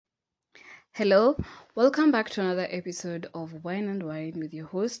Hello, welcome back to another episode of Wine and Wine with your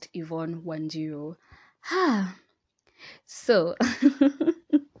host Yvonne Wanjiro. Ah, so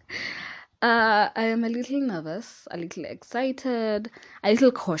I am a little nervous, a little excited, a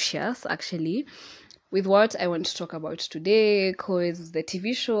little cautious actually with what I want to talk about today because the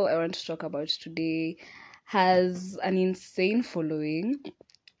TV show I want to talk about today has an insane following,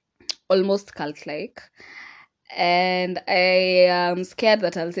 almost cult like. And I am scared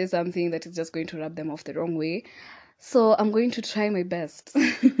that I'll say something that is just going to rub them off the wrong way. So I'm going to try my best.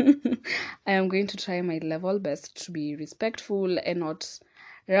 I am going to try my level best to be respectful and not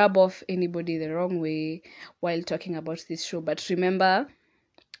rub off anybody the wrong way while talking about this show. But remember,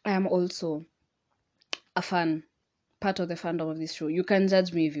 I am also a fan, part of the fandom of this show. You can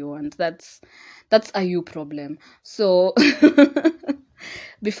judge me if you want. That's a you problem. So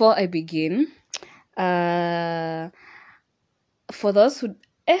before I begin, uh for those who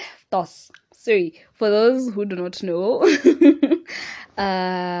for those who do not know,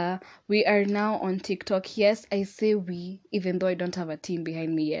 we are now on TikTok. Yes, I say we, even though I don't have a team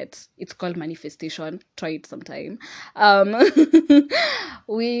behind me yet. It's called manifestation. Try it sometime. um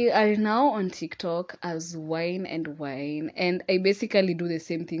we are now on TikTok as Wine and Wine, and I basically do the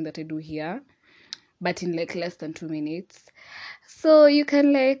same thing that I do here, but in like less than 2 minutes. So you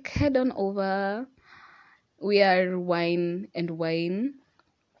can like head on over. We are Wine and Wine,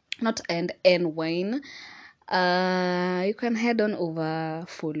 not and wine. You can head on over,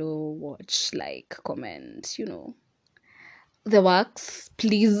 follow, watch, like, comment, the works.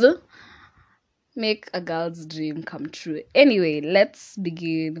 Please make a girl's dream come true. Anyway, let's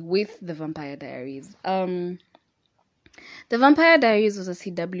begin with the Vampire Diaries. The Vampire Diaries was a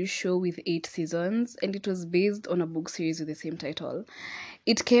CW show with 8 seasons, and it was based on a book series with the same title.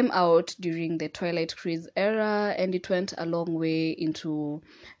 It came out during the Twilight craze era, and it went a long way into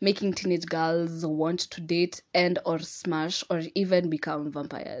making teenage girls want to date and or smash or even become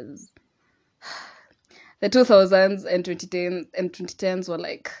vampires. The 2000s and 2010s were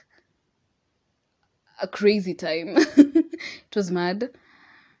like a crazy time. It was mad,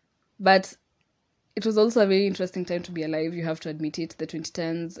 but it was also a very interesting time to be alive. You have to admit it. The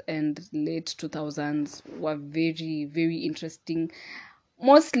 2010s and late 2000s were very, very interesting,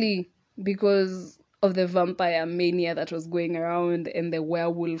 mostly because of the vampire mania that was going around and the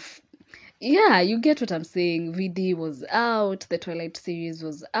werewolf. Yeah, you get what I'm saying. VD was out, the Twilight series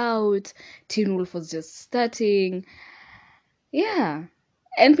was out, Teen Wolf was just starting. Yeah.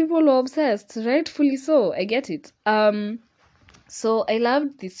 And people were obsessed, rightfully so. I get it. So I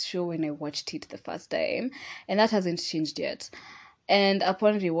loved this show when I watched it the first time, and that hasn't changed yet. And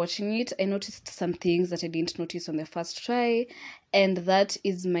upon rewatching it, I noticed some things that I didn't notice on the first try, and that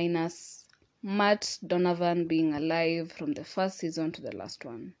is minus Matt Donovan being alive from the first season to the last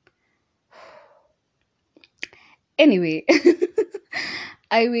one. Anyway,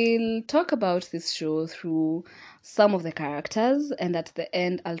 I will talk about this show through some of the characters, and at the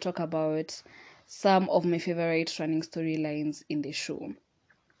end, I'll talk about some of my favorite running storylines in the show.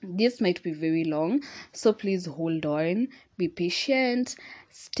 This might be very long, so please hold on, be patient,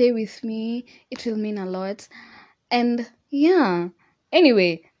 stay with me. It will mean a lot. And yeah,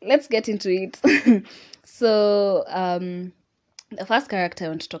 anyway, let's get into it. So, the first character I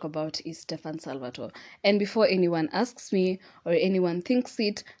want to talk about is Stefan Salvatore. And before anyone asks me or anyone thinks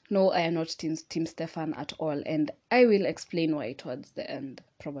it, no, I am not Team Stefan at all. And I will explain why towards the end,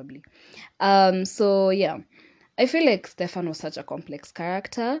 probably. So yeah, I feel like Stefan was such a complex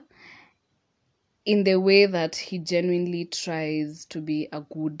character in the way that he genuinely tries to be a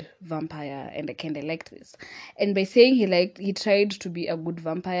good vampire, and I kind of liked this. And by saying he tried to be a good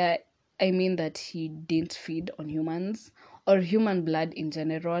vampire, I mean that he didn't feed on humans or human blood in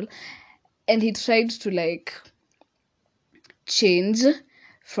general, and he tried to like change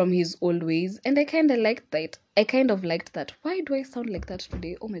from his old ways, and I kind of liked that. Why do I sound like that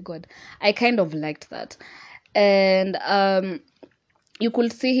today? Oh my god. I kind of liked that. And you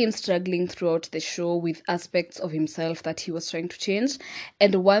could see him struggling throughout the show with aspects of himself that he was trying to change.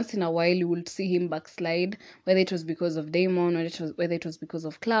 And once in a while, you would see him backslide, whether it was because of Damon, or whether it was because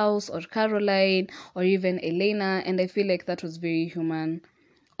of Klaus, or Caroline, or even Elena. And I feel like that was very human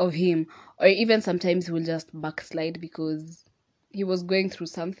of him. Or even sometimes he will just backslide because he was going through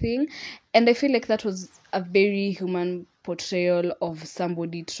something. And I feel like that was a very human portrayal of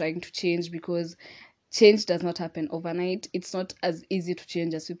somebody trying to change, because change does not happen overnight. It's not as easy to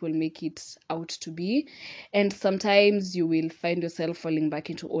change as people make it out to be. And sometimes you will find yourself falling back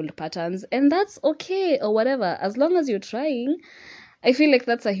into old patterns, and that's okay, or whatever. As long as you're trying, I feel like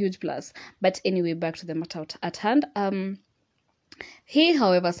that's a huge plus. But anyway, back to the matter at hand. He,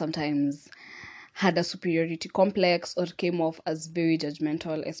 however, sometimes had a superiority complex or came off as very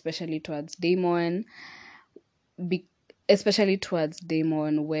judgmental, especially towards Damon, be- especially towards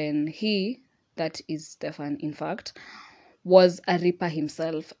Damon when he, that is Stefan, in fact, was a reaper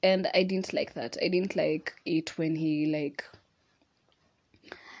himself. And I didn't like that. I didn't like it when he like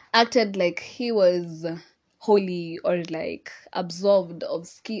acted like he was holy or like absolved of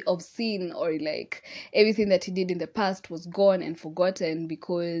sin, or like everything that he did in the past was gone and forgotten.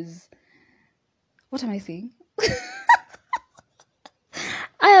 Because what am I saying?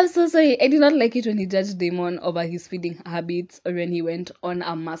 I am so sorry. I did not like it when he judged Damon over his feeding habits or when he went on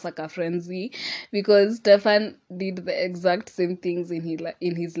a massacre frenzy, because Stefan did the exact same things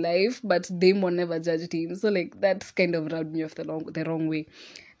in his life, but Damon never judged him. So like that kind of rubbed me off the wrong way.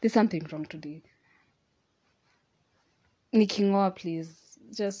 There's something wrong today. Nikingoa, please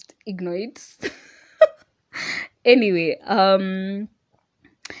just ignore it. Anyway, I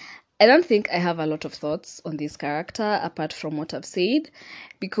don't think I have a lot of thoughts on this character apart from what I've said,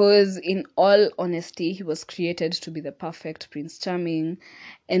 because in all honesty, he was created to be the perfect Prince Charming,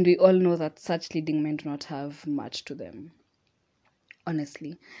 and we all know that such leading men do not have much to them,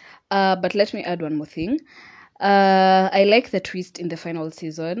 honestly. But let me add one more thing. I like the twist in the final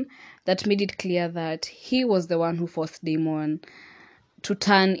season that made it clear that he was the one who forced Damon to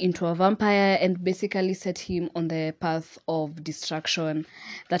turn into a vampire and basically set him on the path of destruction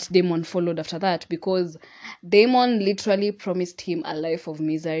that Damon followed after that, because Damon literally promised him a life of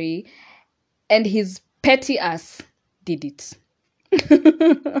misery and his petty ass did it.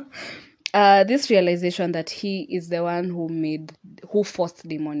 This realization that he is the one who forced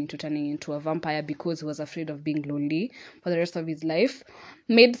Damon into turning into a vampire because he was afraid of being lonely for the rest of his life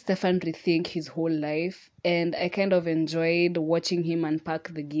made Stefan rethink his whole life, and I kind of enjoyed watching him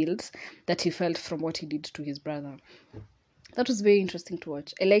unpack the guilt that he felt from what he did to his brother. That was very interesting to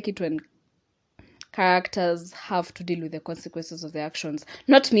watch. I like it when characters have to deal with the consequences of their actions.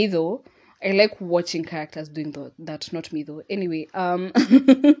 Not me though. I like watching characters doing that, not me though. Anyway,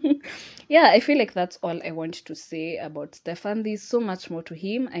 yeah, I feel like that's all I want to say about Stefan. There's so much more to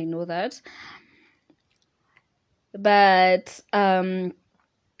him, I know that. But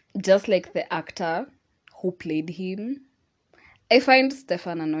just like the actor who played him, I find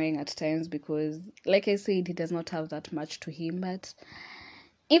Stefan annoying at times because, like I said, he does not have that much to him, but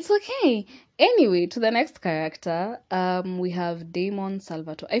it's okay. Anyway, to the next character, we have Damon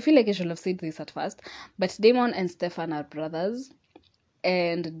Salvatore. I feel like I should have said this at first, but Damon and Stefan are brothers,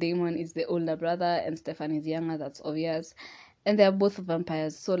 and Damon is the older brother, and Stefan is younger. That's obvious, and they're both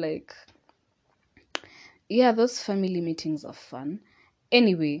vampires. So like, yeah, those family meetings are fun.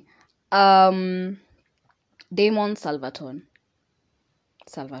 Anyway, Damon Salvatore.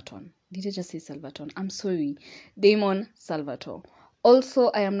 Salvatore. Did I just say Salvatore? I'm sorry. Damon Salvatore. Also,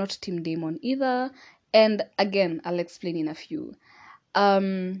 I am not Team Damon either. And again, I'll explain in a few.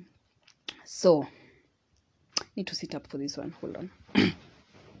 So, need to sit up for this one. Hold on.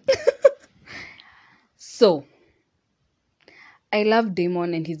 So, I love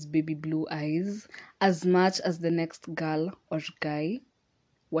Damon and his baby blue eyes as much as the next girl or guy,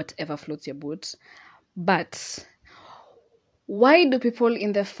 whatever floats your boat. But why do people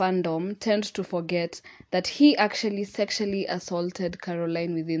in the fandom tend to forget that he actually sexually assaulted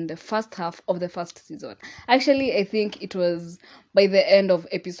Caroline within the first half of the first season? Actually, I think it was by the end of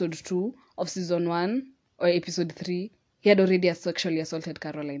episode 2 of season 1 or episode 3, he had already sexually assaulted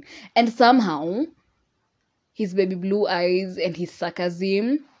Caroline. And somehow, his baby blue eyes and his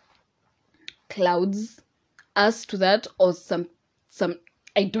sarcasm clouds us to that, or some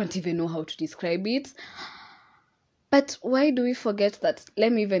I don't even know how to describe it. But why do we forget that?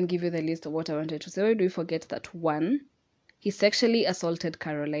 Let me even give you the list of what I wanted to say. Why do we forget that? 1, he sexually assaulted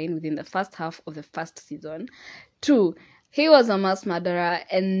Caroline within the first half of the first season. 2, he was a mass murderer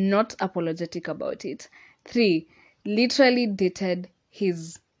and not apologetic about it. 3, literally dated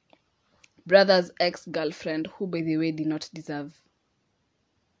his brother's ex-girlfriend, who, by the way, did not deserve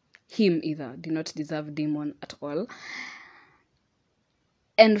him either, did not deserve Damon at all.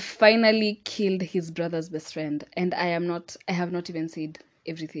 And finally killed his brother's best friend. And I have not even said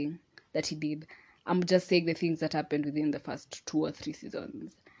everything that he did. I'm just saying the things that happened within the first 2 or 3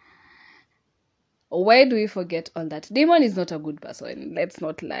 seasons. Why do we forget all that? Damon is not a good person. Let's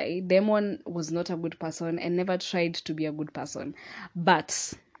not lie. Damon was not a good person and never tried to be a good person.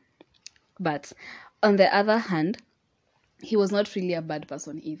 But on the other hand, he was not really a bad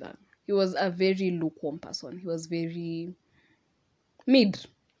person either. He was a very lukewarm person. He was very mid.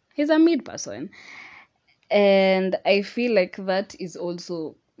 He's a mid person. And I feel like that is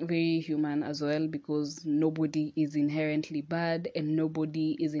also very human as well, because nobody is inherently bad and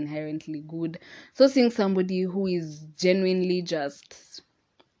nobody is inherently good. So seeing somebody who is genuinely just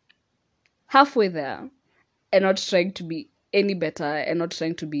halfway there and not trying to be any better and not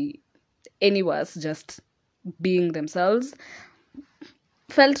trying to be any worse, just being themselves,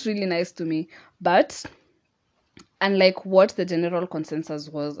 felt really nice to me. But unlike what the general consensus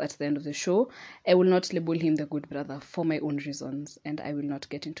was at the end of the show, I will not label him the good brother for my own reasons, and I will not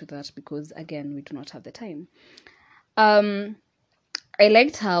get into that because, again, we do not have the time. I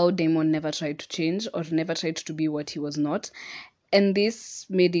liked how Damon never tried to change or never tried to be what he was not. And this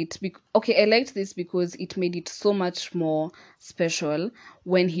made it okay. I liked this because it made it so much more special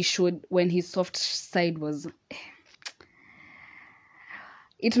when his soft side was.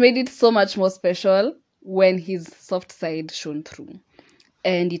 It made it so much more special when his soft side shone through.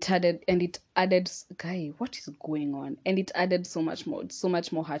 And it added guy, what is going on? And it added so much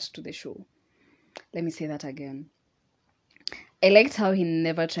more heart to the show. Let me say that again. I liked how he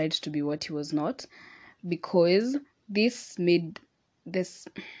never tried to be what he was not, because this made this.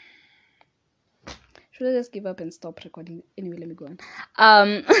 Should I just give up and stop recording? Anyway, let me go on.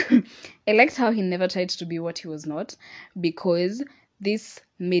 I liked how he never tried to be what he was not, because this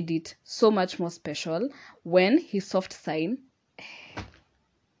made it so much more special when his soft side.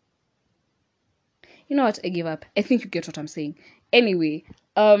 You know what? I give up. I think you get what I'm saying. Anyway,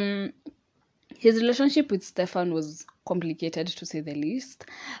 his relationship with Stefan was complicated, to say the least,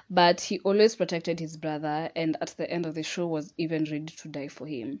 but he always protected his brother, and at the end of the show was even ready to die for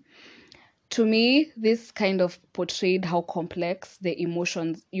him. To me, this kind of portrayed how complex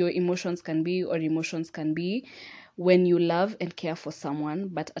your emotions can be, or emotions can be, when you love and care for someone,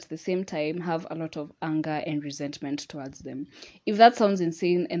 but at the same time have a lot of anger and resentment towards them. If that sounds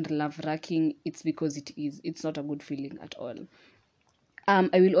insane and love-wracking, it's because it is. It's not a good feeling at all. I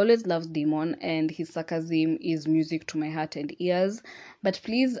will always love Damon, and his sarcasm is music to my heart and ears. But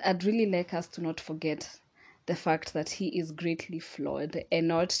please, I'd really like us to not forget the fact that he is greatly flawed, and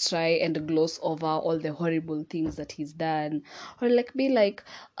not try and gloss over all the horrible things that he's done, or like be like,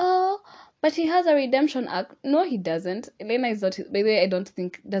 oh, but he has a redemption arc. No, he doesn't. Elena is not. By the way, I don't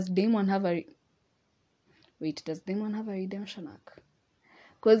think does Damon have a. Wait, does Damon have a redemption arc?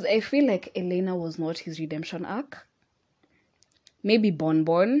 Because I feel like Elena was not his redemption arc. Maybe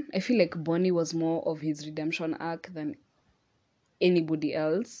Bonbon. I feel like Bonnie was more of his redemption arc than anybody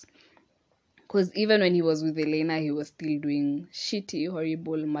else. Because even when he was with Elena, he was still doing shitty,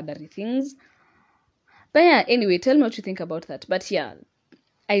 horrible, murdery things. But yeah, anyway, tell me what you think about that. But yeah,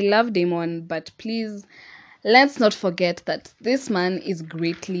 I love Damon, but please, let's not forget that this man is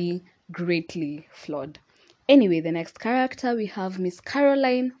greatly, greatly flawed. Anyway, the next character, we have Miss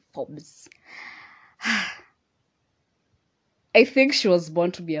Caroline Forbes. I think she was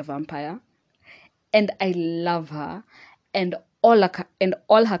born to be a vampire, and I love her, and all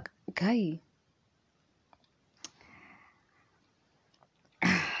her guy.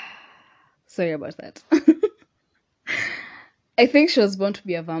 Sorry about that. I think she was born to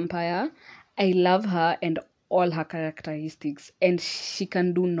be a vampire. I love her and all her characteristics, and she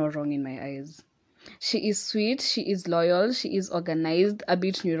can do no wrong in my eyes. She is sweet, she is loyal, she is organized, a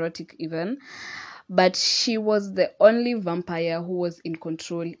bit neurotic even, but she was the only vampire who was in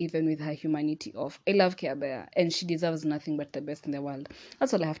control even with her humanity off. I love Care Bear, and she deserves nothing but the best in the world.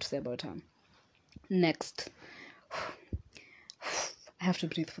 That's all I have to say about her. Next. I have to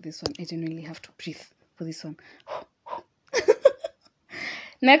breathe for this one. I genuinely have to breathe for this one.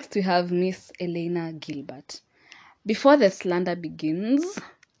 Next, we have Miss Elena Gilbert. Before the slander begins,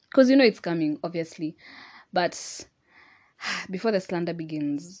 because you know it's coming, obviously, but before the slander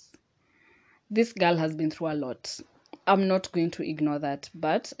begins, this girl has been through a lot. I'm not going to ignore that,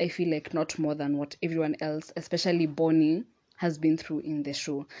 but I feel like not more than what everyone else, especially Bonnie, has been through in the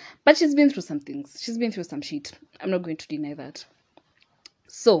show. But she's been through some things. She's been through some shit. I'm not going to deny that.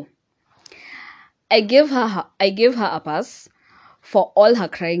 So, I gave her a pass for all her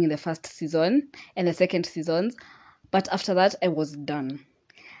crying in the first season and the second seasons, but after that I was done.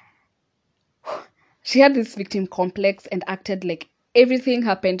 She had this victim complex and acted like everything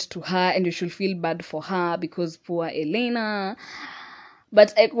happened to her and you should feel bad for her because poor Elena.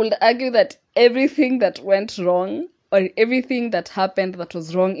 But I could argue that everything that went wrong, or everything that happened that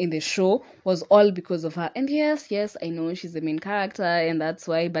was wrong in the show, was all because of her. And yes, I know she's the main character and that's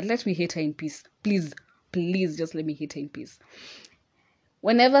why, but let me hate her in peace. Please, just let me hate her in peace.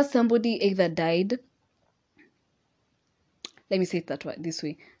 Whenever somebody either died, let me say it this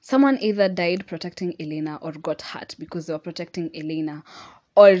way. Someone either died protecting Elena or got hurt because they were protecting Elena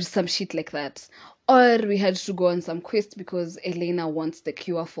or some shit like that. or we had to go on some quest because Elena wants the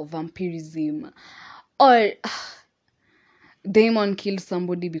cure for vampirism, or Damon killed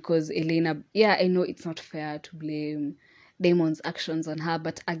somebody because Elena. Yeah, I know it's not fair to blame Damon's actions on her,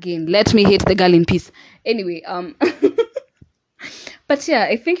 but again, let me hate the girl in peace. Anyway, but yeah,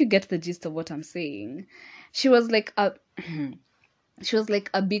 I think you get the gist of what I'm saying. She was like a she was like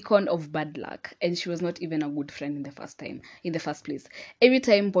a beacon of bad luck, and she was not even a good friend in the first place. Every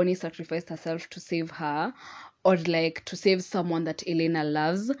time Bonnie sacrificed herself to save her, or like to save someone that Elena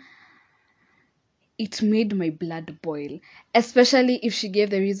loves, it made my blood boil. Especially if she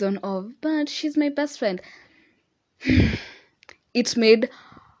gave the reason of, but she's my best friend. It made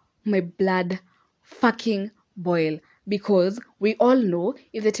my blood fucking boil, because we all know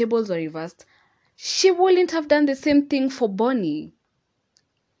if the tables were reversed, she wouldn't have done the same thing for Bonnie.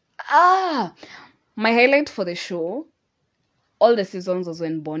 My highlight for the show, all the seasons, was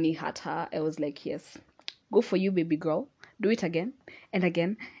when Bonnie had her. I was like, yes, go for you, baby girl. Do it again and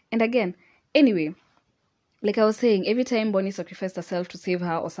again and again. Anyway, like I was saying, every time Bonnie sacrificed herself to save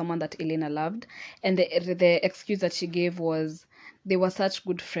her or someone that Elena loved, and the excuse that she gave was they were such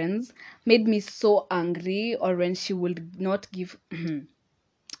good friends, made me so angry. Or when she would not give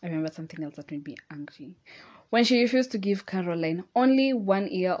I remember something else that made me angry. When she refused to give Caroline only 1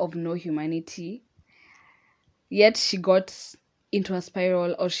 year of no humanity, yet she got into a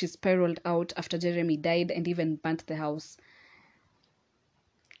spiral, or she spiraled out after Jeremy died and even burnt the house.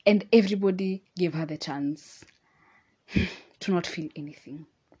 And everybody gave her the chance to not feel anything.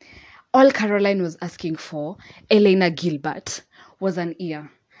 All Caroline was asking for, Elena Gilbert, was an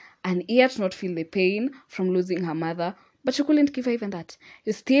ear. An ear to not feel the pain from losing her mother, but you couldn't give her even that.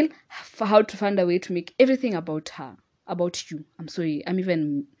 You still had to find a way to make everything about her. About you. I'm sorry, I'm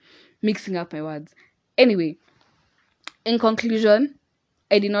even mixing up my words. Anyway, in conclusion,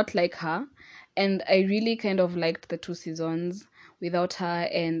 I did not like her, and I really kind of liked the 2 seasons without her,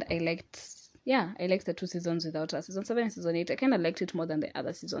 and I liked the 2 seasons without her. Season 7 and season 8, I kind of liked it more than the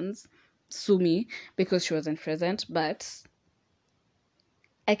other seasons. Sue me, because she wasn't present, but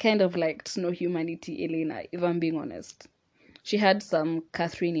I kind of liked No Humanity Elena, if I'm being honest. She had some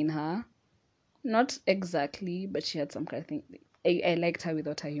Catherine in her. Not exactly, but she had some Catherine. I liked her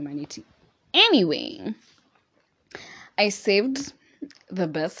without her humanity. Anyway, I saved the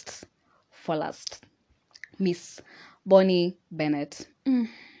best for last. Miss Bonnie Bennett.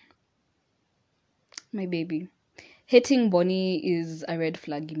 My baby. Hating Bonnie is a red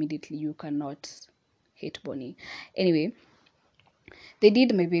flag immediately. You cannot hate Bonnie. Anyway, they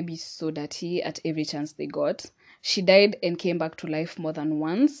did my baby so dirty at every chance they got. She died and came back to life more than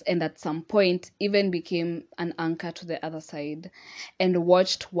once, and at some point even became an anchor to the other side, and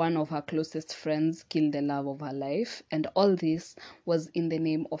watched one of her closest friends kill the love of her life. And all this was in the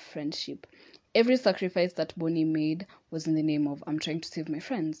name of friendship. Every sacrifice that Bonnie made was in the name of, I'm trying to save my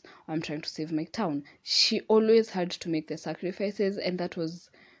friends, or I'm trying to save my town. She always had to make the sacrifices, and that was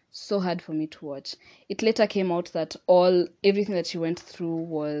so hard for me to watch. It later came out that everything that she went through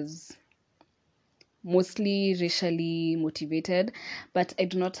was mostly racially motivated, but I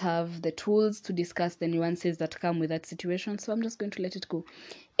do not have the tools to discuss the nuances that come with that situation, so I'm just going to let it go.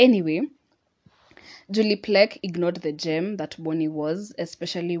 Anyway, Julie Plec ignored the gem that Bonnie was,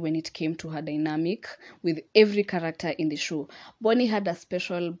 especially when it came to her dynamic with every character in the show. Bonnie had a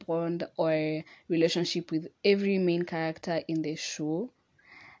special bond or relationship with every main character in the show,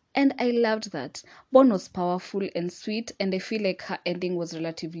 and I loved that. Bonnie was powerful and sweet, and I feel like her ending was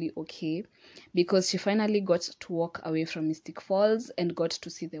relatively okay because she finally got to walk away from Mystic Falls and got to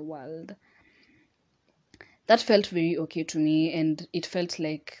see the world. That felt very okay to me, and it felt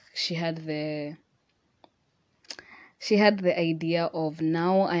like she had the idea of,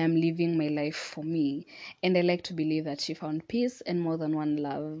 now I am living my life for me. And I like to believe that she found peace and more than one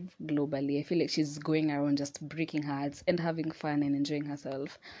love globally. I feel like she's going around just breaking hearts and having fun and enjoying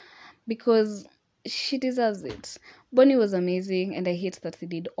herself, because she deserves it. Bonnie was amazing, and I hate that they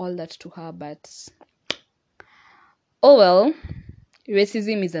did all that to her, but oh well,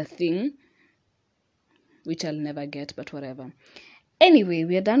 racism is a thing, which I'll never get, but whatever. Anyway,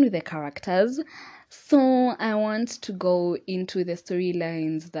 we are done with the characters, so I want to go into the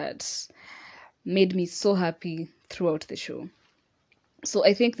storylines that made me so happy throughout the show. So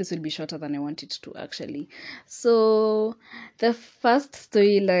I think this will be shorter than I want it to, actually. So the first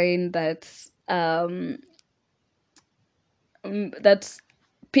storyline that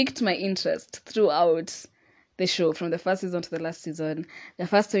piqued my interest throughout the show, from the first season to the last season, the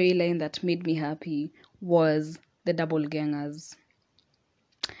first storyline that made me happy was the double gangers.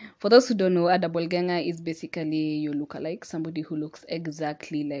 For those who don't know, a double ganger is basically your lookalike, somebody who looks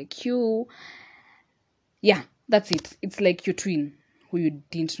exactly like you, Yeah, that's it. It's like your twin who you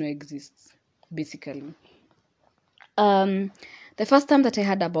didn't know exists, basically. Um, the first time that I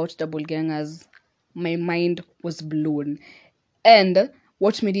heard about doppelgangers, my mind was blown. And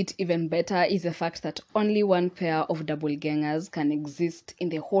what made it even better is the fact that only one pair of doppelgangers can exist in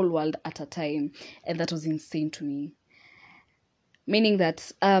the whole world at a time. And that was insane to me. Meaning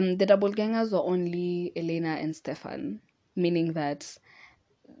that the doppelgangers were only Elena and Stefan. Meaning that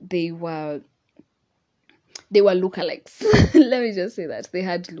they were lookalikes. Let me just say that they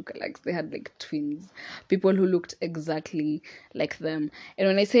had lookalikes. They had like twins, people who looked exactly like them. And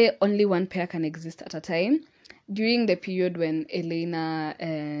when I say only one pair can exist at a time, during the period when Elena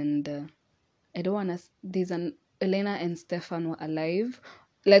and I don't want to, there's an Elena and Stefan were alive.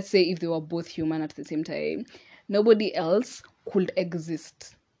 Let's say if they were both human at the same time, nobody else could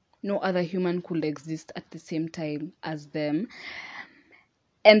exist. No other human could exist at the same time as them.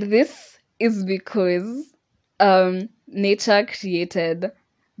 And this is because nature created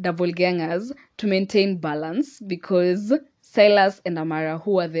doppelgangers to maintain balance, because Silas and Amara,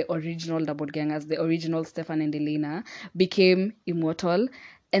 who are the original doppelgangers, the original Stefan and Elena, became immortal,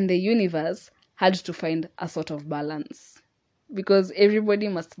 and the universe had to find a sort of balance. Because everybody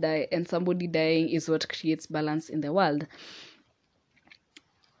must die, and somebody dying is what creates balance in the world.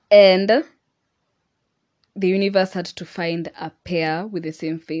 And the universe had to find a pair with the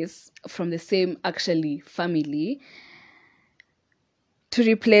same face from the same actually family to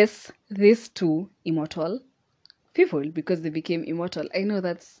replace these two immortal people because they became immortal. I know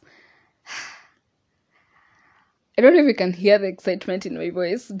that's I don't know if you can hear the excitement in my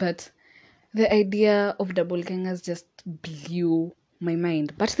voice, but the idea of doppelgangers just blew my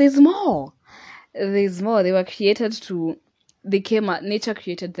mind. But there's more. There's more. They were created to nature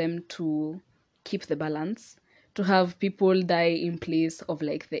created them to keep the balance, to have people die in place of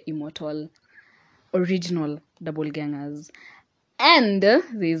like the immortal original doppelgangers. And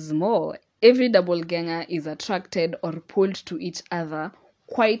there's more. Every doppelganger is attracted or pulled to each other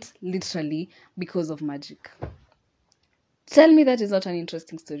quite literally because of magic. Tell me that is not an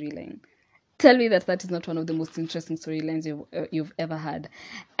interesting storyline. Tell me that that is not one of the most interesting storylines you've ever had.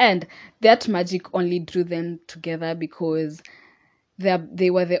 And that magic only drew them together because they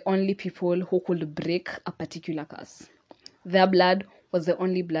were the only people who could break a particular curse. Their blood was the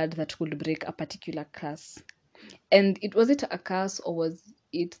only blood that could break a particular curse. And was it a curse, or was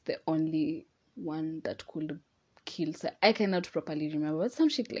it the only one that could kill? So I cannot properly remember, but some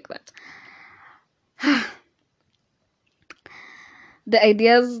shit like that. The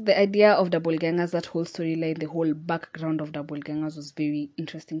idea of doppelgangers, that whole storyline, the whole background of doppelgangers was very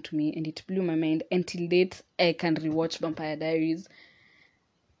interesting to me, and it blew my mind. Until date, I can rewatch Vampire Diaries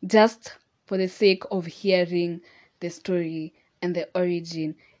just for the sake of hearing the story and the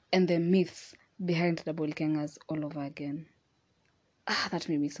origin and the myths behind doppelgangers all over again. That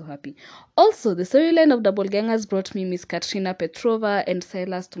made me so happy. Also, the storyline of doppelgangers brought me Miss Katrina Petrova and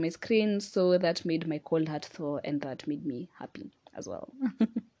Silas to my screen, so that made my cold heart thaw, and that made me happy as well.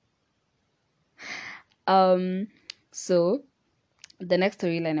 So the next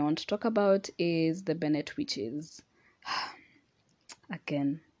storyline I want to talk about is the Bennett witches.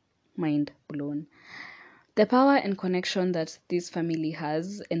 Again, mind blown. The power and connection that this family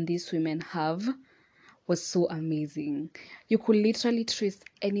has and these women have was so amazing. You could literally trace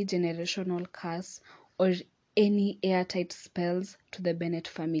any generational curse or any airtight spells to the Bennett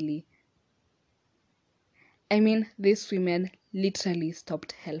family. I mean, these women literally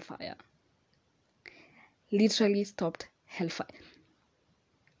stopped hellfire. Literally stopped hellfire.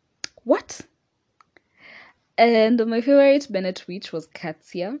 What? And my favorite Bennett witch was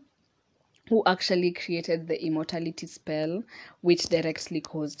Katsia, who actually created the immortality spell, which directly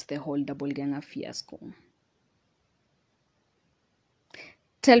caused the whole doppelganger fiasco.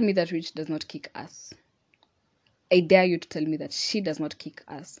 Tell me that witch does not kick ass. I dare you to tell me that she does not kick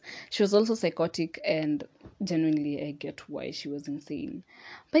ass. She was also psychotic, and genuinely I get why she was insane.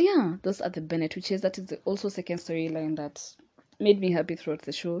 But yeah, those are the Bennett witches. That is the also second storyline that made me happy throughout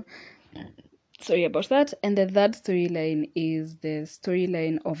the show. Sorry about that. And the third storyline is the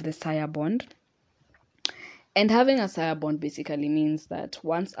storyline of the sire bond. And having a sire bond basically means that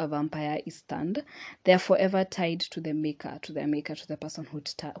once a vampire is stunned, they are forever tied to their maker, to the person who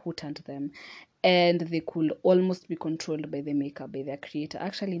turned them. And they could almost be controlled by the maker, by their creator.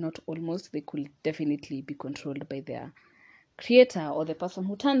 Actually, not almost, they could definitely be controlled by their creator or the person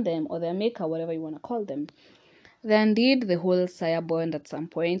who turned them or their maker, whatever you want to call them. They undid the whole sire bond at some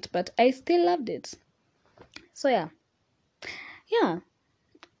point, but I still loved it. So yeah.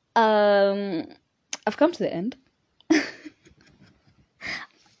 I've come to the end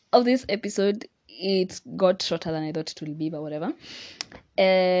of this episode. it got shorter than I thought it will be, but whatever.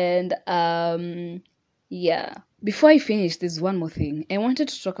 And yeah, before I finish, there's one more thing. I wanted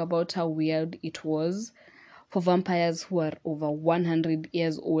to talk about how weird it was for vampires who are over 100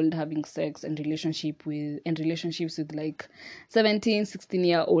 years old having sex and relationships with like 17,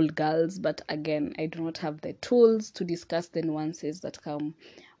 16-year old girls. But again, I do not have the tools to discuss the nuances that come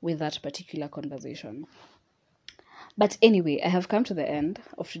with that particular conversation. But anyway, I have come to the end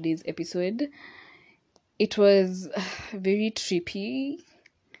of today's episode. It was very trippy.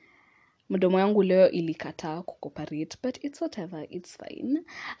 Mdomo yangu leo ilikataa kucooperate, but it's whatever, it's fine.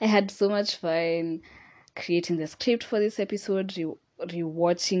 I had so much fun creating the script for this episode,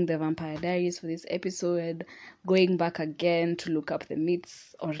 rewatching the Vampire Diaries for this episode, going back again to look up the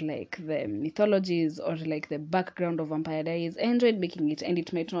myths or like the mythologies or like the background of Vampire Diaries. I enjoyed making it, and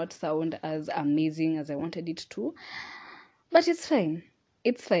it might not sound as amazing as I wanted it to, but it's fine.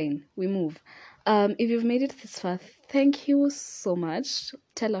 It's fine. We move. If you've made it this far, thank you so much.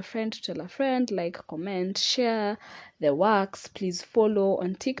 Tell a friend, like, comment, share the works. Please follow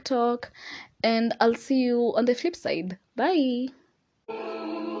on TikTok. And I'll see you on the flip side. Bye.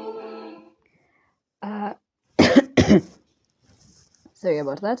 Uh, sorry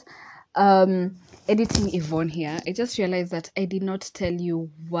about that. Editing Yvonne here. I just realized that I did not tell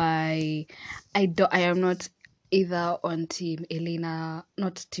you why I am not either on team Elena,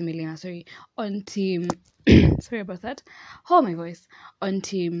 not team Elena, sorry, on team sorry about that. Oh, my voice. On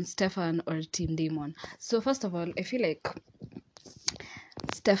team Stefan or team Damon. So first of all, I feel like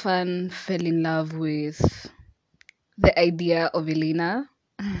Stefan fell in love with the idea of Elena.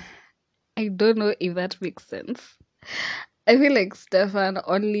 I don't know if that makes sense. I feel like Stefan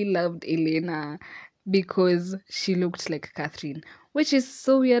only loved Elena because she looked like Catherine, which is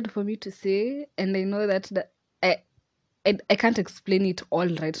so weird for me to say. And I know that I can't explain it all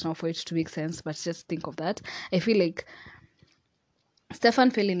right now for it to make sense, but just think of that. I feel like Stefan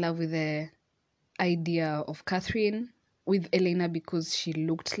fell in love with the idea of Catherine with Elena because she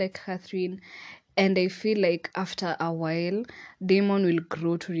looked like Catherine. And I feel like after a while, Damon will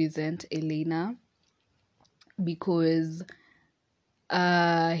grow to resent Elena because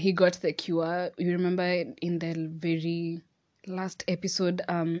he got the cure. You remember in the very last episode,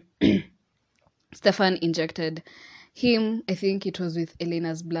 Stefan injected him, I think it was with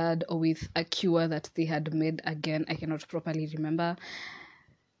Elena's blood or with a cure that they had made. Again, I cannot properly remember.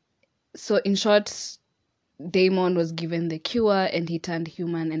 So in short, Damon was given the cure and he turned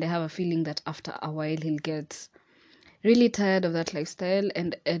human, and I have a feeling that after a while he'll get really tired of that lifestyle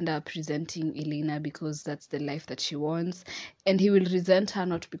and end up resenting Elena because that's the life that she wants. And he will resent her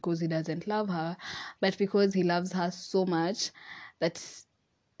not because he doesn't love her, but because he loves her so much that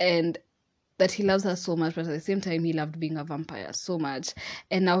and that he loves her so much, but at the same time he loved being a vampire so much,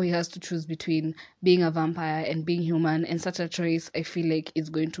 and now he has to choose between being a vampire and being human, and such a choice I feel like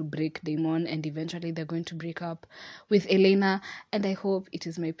is going to break Damon, and eventually they're going to break up with Elena. And I hope, it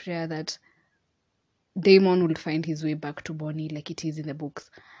is my prayer, that Damon will find his way back to Bonnie like it is in the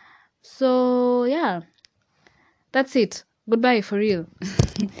books. So yeah, that's it. Goodbye for real.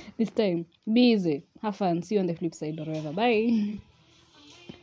 This time, be easy, have fun, see you on the flip side or whatever. Bye.